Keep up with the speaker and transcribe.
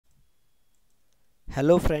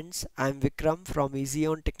Hello friends, I am Vikram from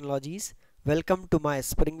eZeon Technologies. Welcome to my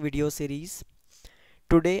Spring video series.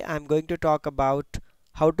 Today I am going to talk about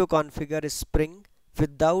how to configure Spring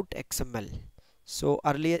without XML. So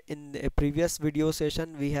earlier in a previous video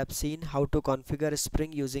session we have seen how to configure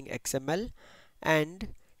Spring using XML,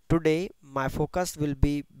 and today my focus will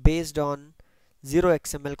be based on zero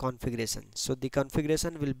XML configuration. So the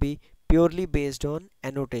configuration will be purely based on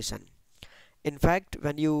annotation. In fact,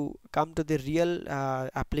 when you come to the real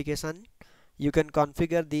application, you can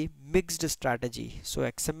configure the mixed strategy. So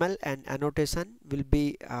XML and annotation will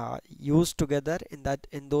be used together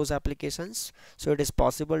in those applications. So it is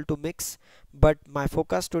possible to mix, but my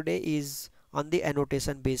focus today is on the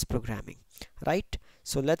annotation based programming, right?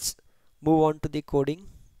 So let's move on to the coding.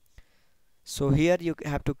 So here you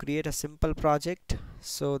have to create a simple project.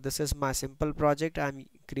 So this is my simple project I'm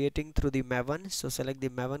creating through the Maven. So select the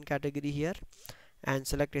Maven category here and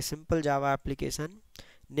select a simple Java application.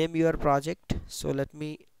 Name your project. So let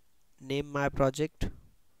me name my project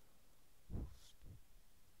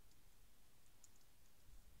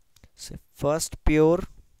first Pure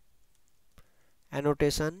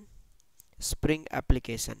Annotation Spring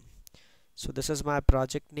Application. So this is my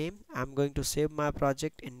project name. I'm going to save my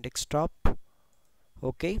project in desktop.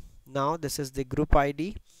 Okay, now this is the group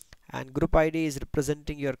ID, and group ID is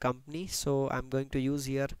representing your company. So I'm going to use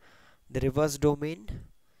here the reverse domain.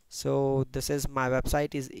 So this is my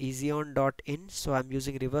website is eZeon.in, so I'm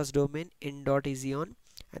using reverse domain in.ezeon,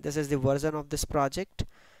 and this is the version of this project.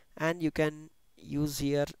 And you can use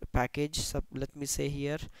here package. So let me say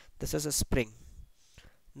here this is a Spring.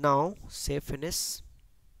 Now save, finish.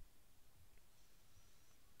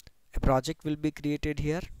 A project will be created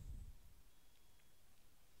here,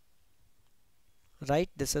 right?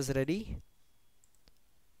 This is ready,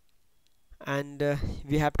 and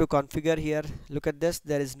we have to configure here. Look at this,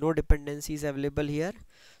 there is no dependencies available here.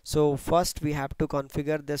 So first we have to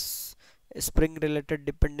configure this Spring related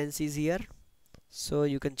dependencies here. So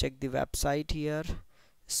you can check the website here,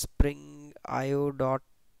 spring.io,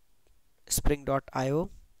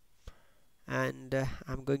 and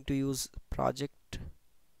I'm going to use project,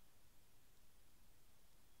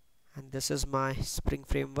 and this is my Spring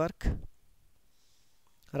framework,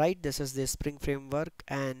 right? This is the Spring framework,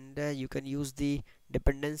 and you can use the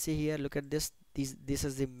dependency here. Look at this, this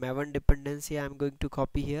is the Maven dependency I'm going to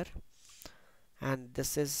copy here, and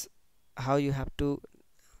this is how you have to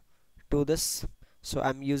do this. So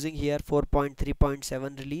I'm using here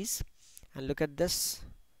 4.3.7 release, and look at this,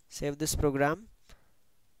 save this program.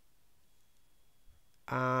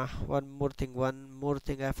 One more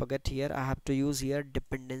thing I forget here. I have to use here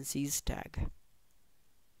dependencies tag.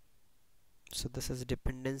 So this is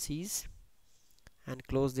dependencies, and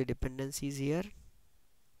close the dependencies here.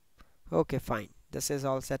 Okay, fine, this is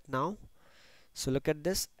all set now. So look at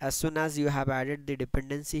this, as soon as you have added the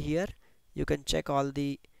dependency here, you can check all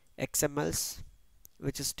the XMLs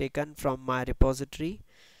which is taken from my repository.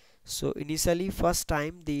 So initially first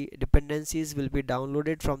time the dependencies will be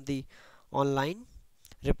downloaded from the online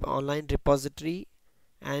repository,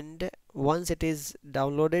 and once it is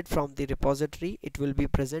downloaded from the repository, it will be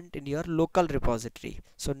present in your local repository.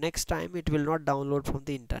 So next time it will not download from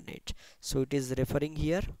the internet. So it is referring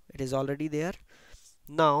here, it is already there.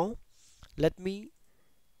 Now let me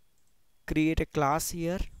create a class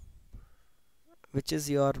here which is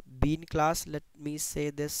your bean class. Let me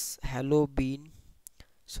say this hello bean.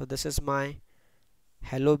 So this is my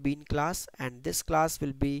hello bean class, and this class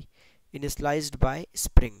will be initialized by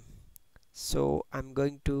Spring. So I'm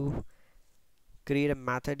going to create a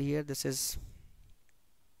method here. This is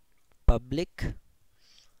public,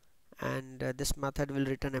 and this method will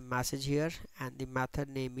return a message here, and the method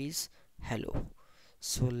name is hello.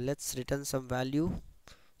 So let's return some value.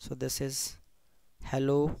 So this is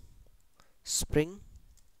hello Spring,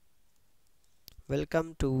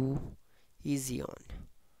 welcome to eZeon.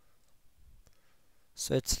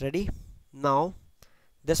 So it's ready. Now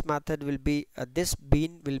this method will be this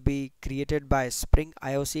bean will be created by Spring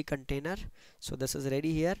IOC container. So this is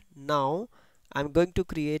ready here. Now I'm going to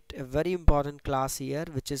create a very important class here,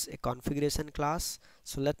 which is a configuration class.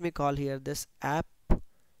 So let me call here this app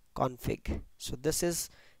config. So this is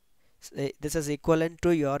equivalent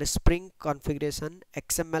to your Spring configuration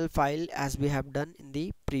XML file as we have done in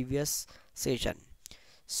the previous session.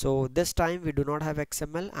 So this time we do not have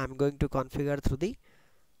XML. I'm going to configure through the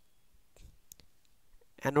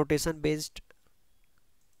annotation based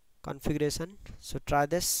configuration. So try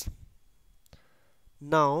this.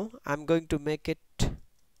 Now I'm going to make it,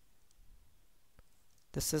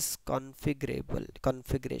 this is configurable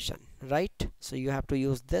configuration, right? So you have to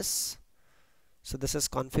use this. So this is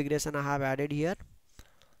configuration I have added here.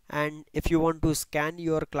 And if you want to scan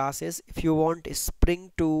your classes, if you want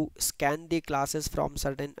Spring to scan the classes from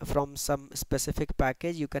some specific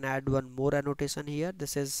package, you can add one more annotation here.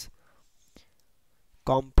 This is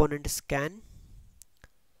component scan.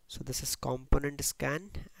 So this is component scan,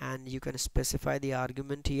 and you can specify the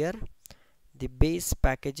argument here. The base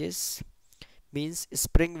packages means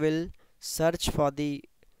Spring will search for the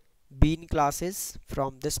bean classes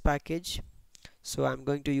from this package. So I'm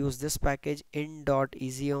going to use this package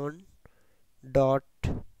in.eZeon dot.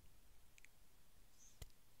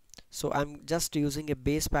 So I'm just using a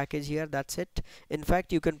base package here, that's it. In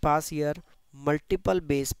fact, you can pass here multiple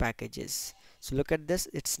base packages. So look at this,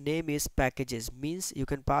 its name is packages, means you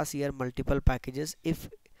can pass here multiple packages if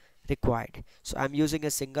required. So I'm using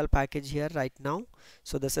a single package here right now.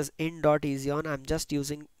 So this is in.eZeon. I'm just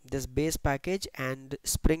using this base package, and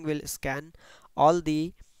Spring will scan all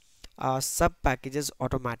the sub packages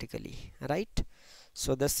automatically, right?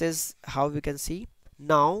 So this is how we can see.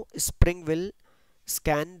 Now Spring will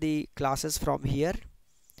scan the classes from here,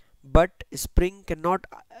 but Spring cannot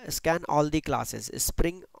scan all the classes.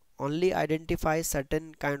 Spring only identifies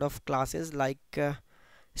certain kind of classes, like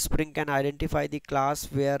Spring can identify the class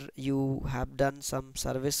where you have done some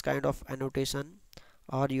service kind of annotation,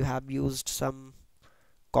 or you have used some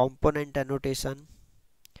component annotation,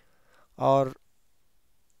 or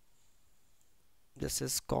this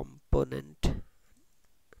is component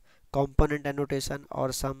annotation,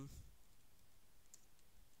 or some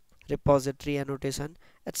repository annotation,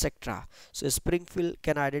 etc. So Spring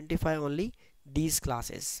can identify only these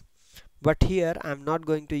classes. But here I'm not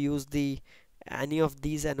going to use any of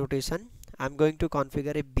these annotation. I'm going to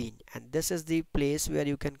configure a bean, and this is the place where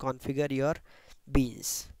you can configure your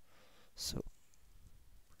beans. So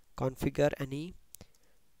configure any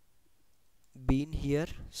bean here.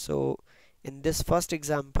 So in this first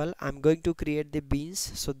example, I'm going to create the beans.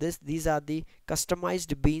 So these are the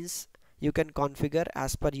customized beans you can configure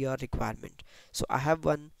as per your requirement. So I have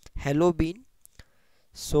one hello bean.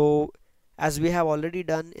 So as we have already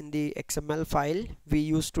done in the XML file, we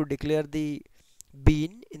used to declare the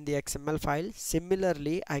bean in the XML file.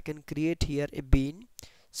 Similarly, I can create here a bean.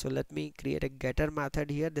 So let me create a getter method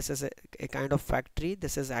here. This is a kind of factory.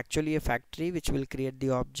 This is actually a factory which will create the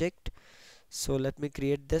object. So let me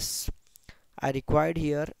create this. I required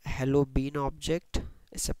here hello bean object.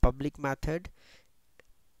 It's a public method.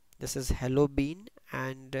 This is hello bean,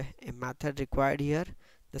 and a method required here.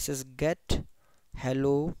 This is get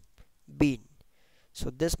hello bean.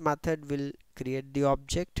 So this method will create the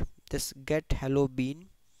object, this get hello bean,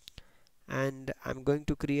 and I'm going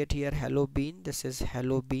to create here hello bean. This is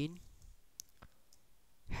hello bean,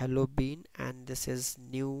 and this is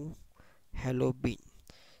new hello bean.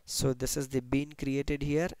 So this is the bean created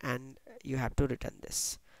here, and you have to return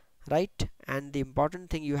this, right? And the important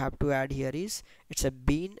thing you have to add here is it's a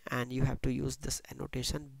bean, and you have to use this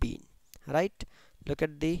annotation bean, right? Look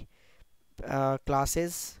at the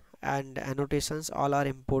classes and annotations, all are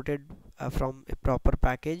imported from a proper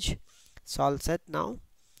package. It's all set now.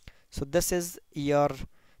 So this is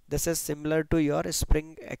similar to your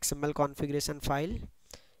Spring XML configuration file.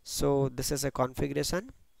 So this is a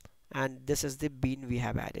configuration, and this is the bean we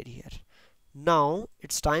have added here. Now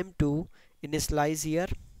it's time to initialize here.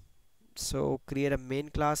 So create a main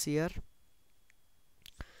class here.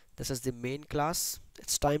 This is the main class.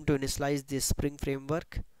 It's time to initialize the Spring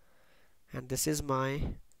framework, and this is my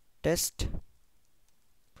test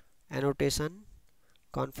annotation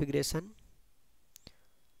configuration.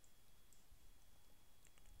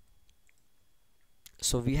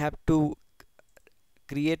 So we have to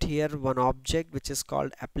create here one object which is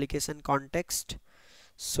called ApplicationContext.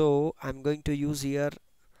 So I'm going to use here,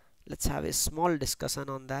 let's have a small discussion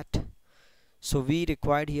on that. So we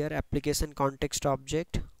required here ApplicationContext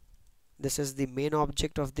object. This is the main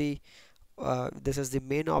object of the this is the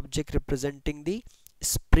main object representing the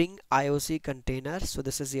Spring IOC container. So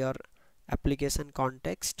this is your application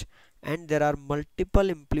context, and there are multiple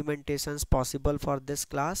implementations possible for this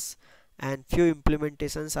class, and few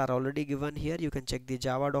implementations are already given here. You can check the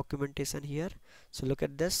Java documentation here. So look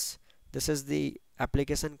at this. This is the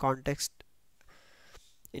application context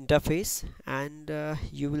interface, and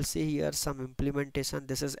you will see here some implementation.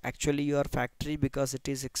 This is actually your factory because it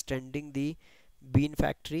is extending the bean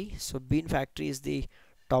factory. So bean factory is the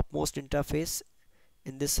topmost interface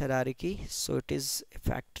in this hierarchy. So it is a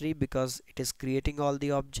factory because it is creating all the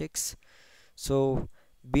objects. So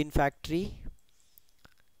bean factory,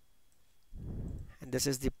 and this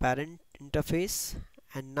is the parent interface,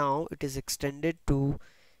 and now it is extended to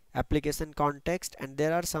application context, and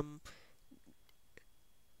there are some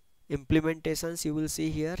implementations you will see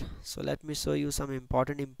here. So let me show you some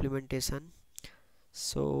important implementation.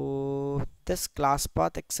 So this class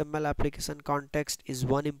path XML application context is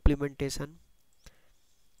one implementation.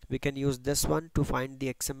 We can use this one to find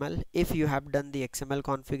the XML. If you have done the XML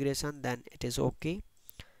configuration, then it is okay.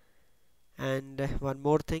 And one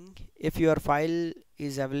more thing, if your file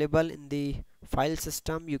is available in the file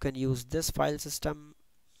system, you can use this file system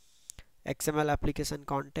XML application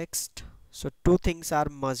context. So two things are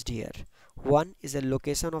merged here. One is a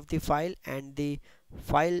location of the file and the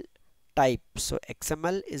file type. So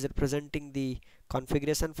XML is representing the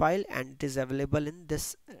configuration file and it is available in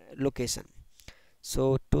this location.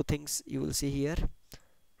 So two things you will see here,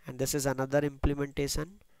 and this is another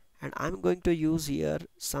implementation, and I'm going to use here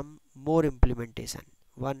some more implementation.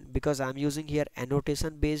 One, because I'm using here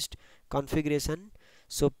annotation based configuration,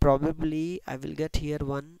 so probably I will get here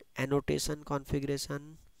one annotation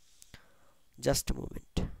configuration. Just a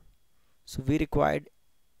moment. So we required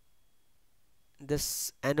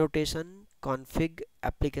this annotation config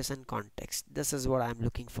application context. This is what I'm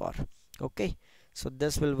looking for. Okay, so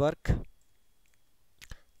this will work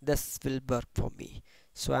for me.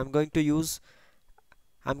 So I'm going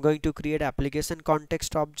to create application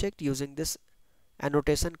context object using this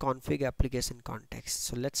annotation config application context.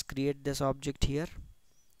 So let's create this object here.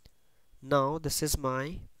 Now this is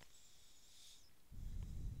my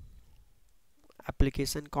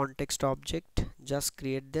application context object. Just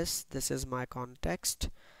create this. This is my context,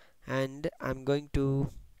 and I'm going to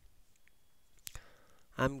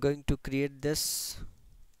create this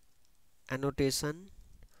annotation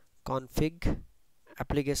config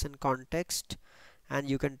application context, and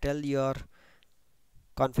you can tell your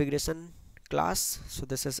configuration class. So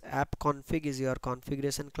this is app config is your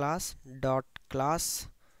configuration class. Dot class,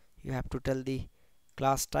 you have to tell the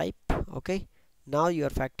class type. Okay, now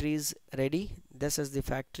your factory is ready. This is the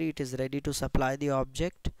factory, it is ready to supply the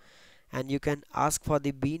object, and you can ask for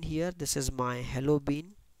the bean here. This is my hello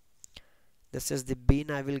bean. This is the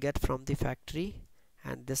bean I will get from the factory,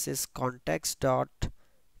 and this is context dot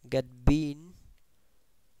get bean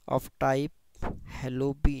of type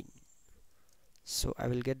hello bean. So I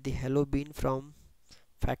will get the hello bean from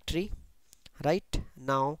factory. Right,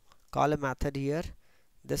 now call a method here.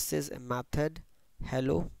 This is a method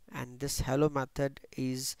hello, and this hello method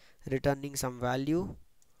is returning some value.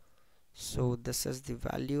 So this is the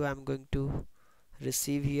value I'm going to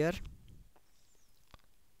receive here.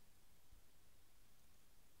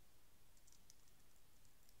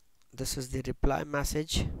 This is the reply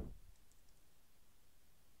message,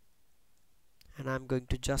 and I'm going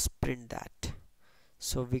to just print that.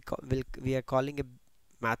 So we are calling a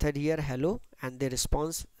method here hello, and the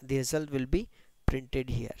result will be printed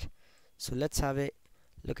here. So let's have a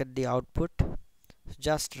look at the output.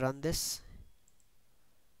 Just run this.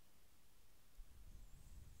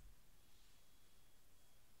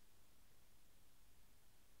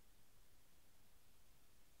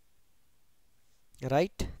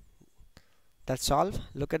 Right, that's all.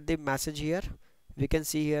 Look at the message here. We can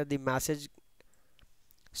see here the message.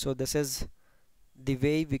 So this is the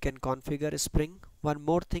way we can configure Spring. One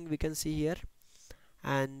more thing we can see here,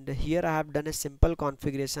 and here I have done a simple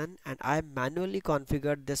configuration, and I manually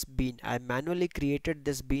configured this bean. I manually created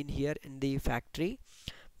this bean here in the factory.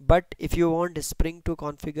 But if you want Spring to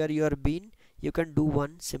configure your bean, you can do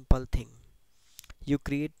one simple thing. You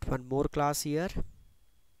create one more class here,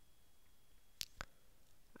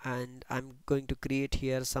 and I'm going to create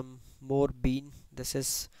here some more bean. This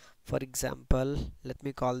is, for example, let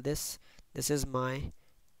me call this is my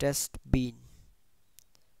test bean.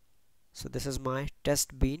 So this is my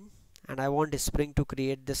test bean, and I want Spring to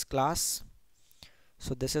create this class.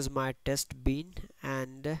 So this is my test bean,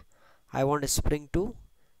 and I want Spring to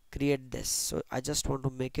create this. So I just want to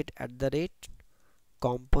make it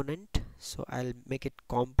 @component. So I'll make it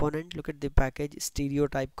component. Look at the package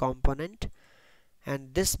stereotype component,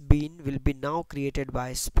 and this bean will be now created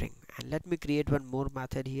by Spring. And let me create one more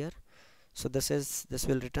method here. So this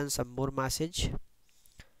will return some more message.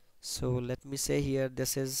 So let me say here,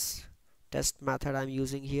 this is test method I'm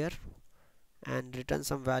using here, and return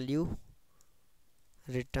some value,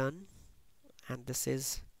 return, and this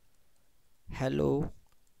is hello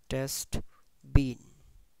test bean.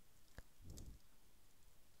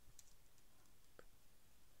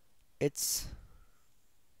 It's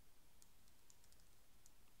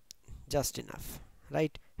just enough,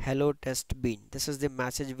 right? Hello test bean. This is the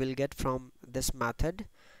message we'll get from this method,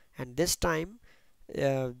 and this time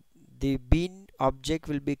the bean object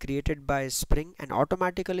will be created by Spring, and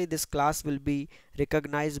automatically this class will be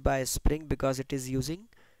recognized by Spring because it is using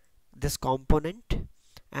this component.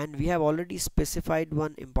 and we have already specified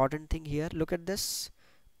one important thing here. Look at this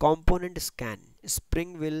component scan.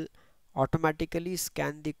 Spring will automatically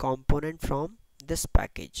scan the component from this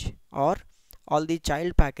package or all the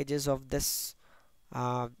child packages of this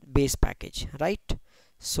base package, right?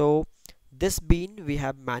 So this bean we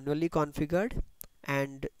have manually configured,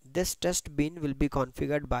 and this test bean will be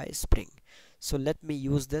configured by Spring. So let me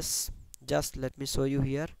use this. Just let me show you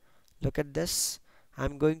here. Look at this.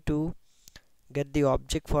 I'm going to get the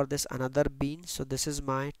object for this another bean. So this is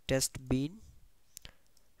my test bean,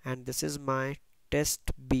 and this is my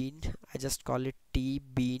test bean. I just call it T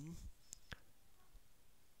bean.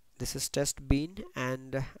 This is test bean,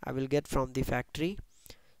 and I will get from the factory.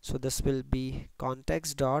 So this will be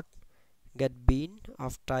context dot get bean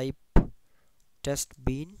of type test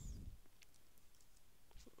bean.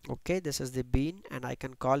 Okay, this is the bean, and I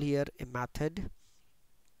can call here a method.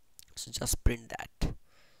 So just print that.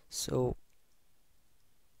 So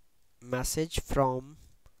message from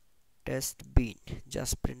test bean,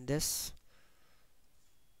 just print this.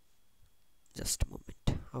 Just a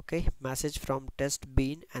moment. Okay, message from test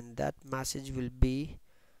bean, and that message will be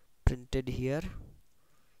printed here.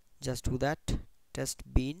 Just do that. Test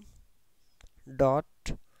bean dot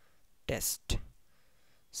test.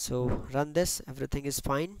 So run this, everything is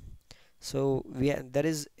fine. So there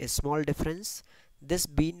is a small difference. This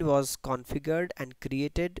bean was configured and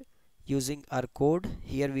created using our code.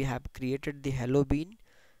 Here we have created the hello bean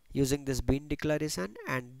using this bean declaration,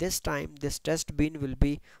 and this time this test bean will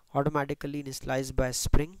be automatically initialized by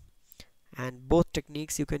Spring. And both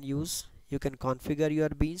techniques you can use. You can configure your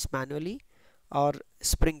beans manually, or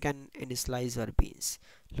Spring can initialize your beans.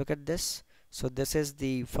 Look at this. So this is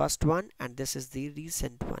the first one, and this is the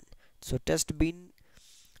recent one. So test bean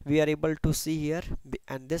we are able to see here,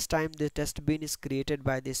 and this time the test bean is created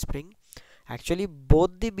by the Spring. Actually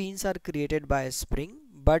both the beans are created by Spring,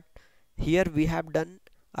 but here we have done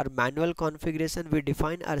our manual configuration. We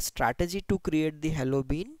define our strategy to create the hello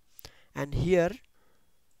bean, and here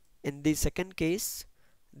in the second case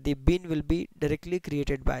the bean will be directly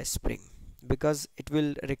created by Spring because it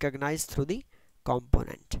will recognize through the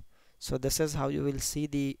component. So this is how you will see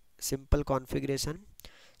the simple configuration.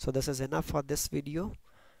 So this is enough for this video,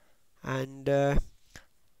 and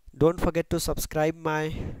don't forget to subscribe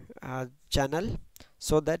my channel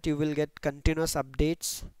so that you will get continuous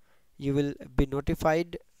updates. You will be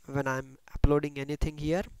notified when I'm uploading anything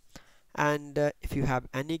here, and if you have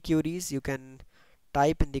any queries you can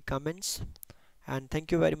type in the comments. And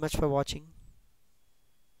thank you very much for watching.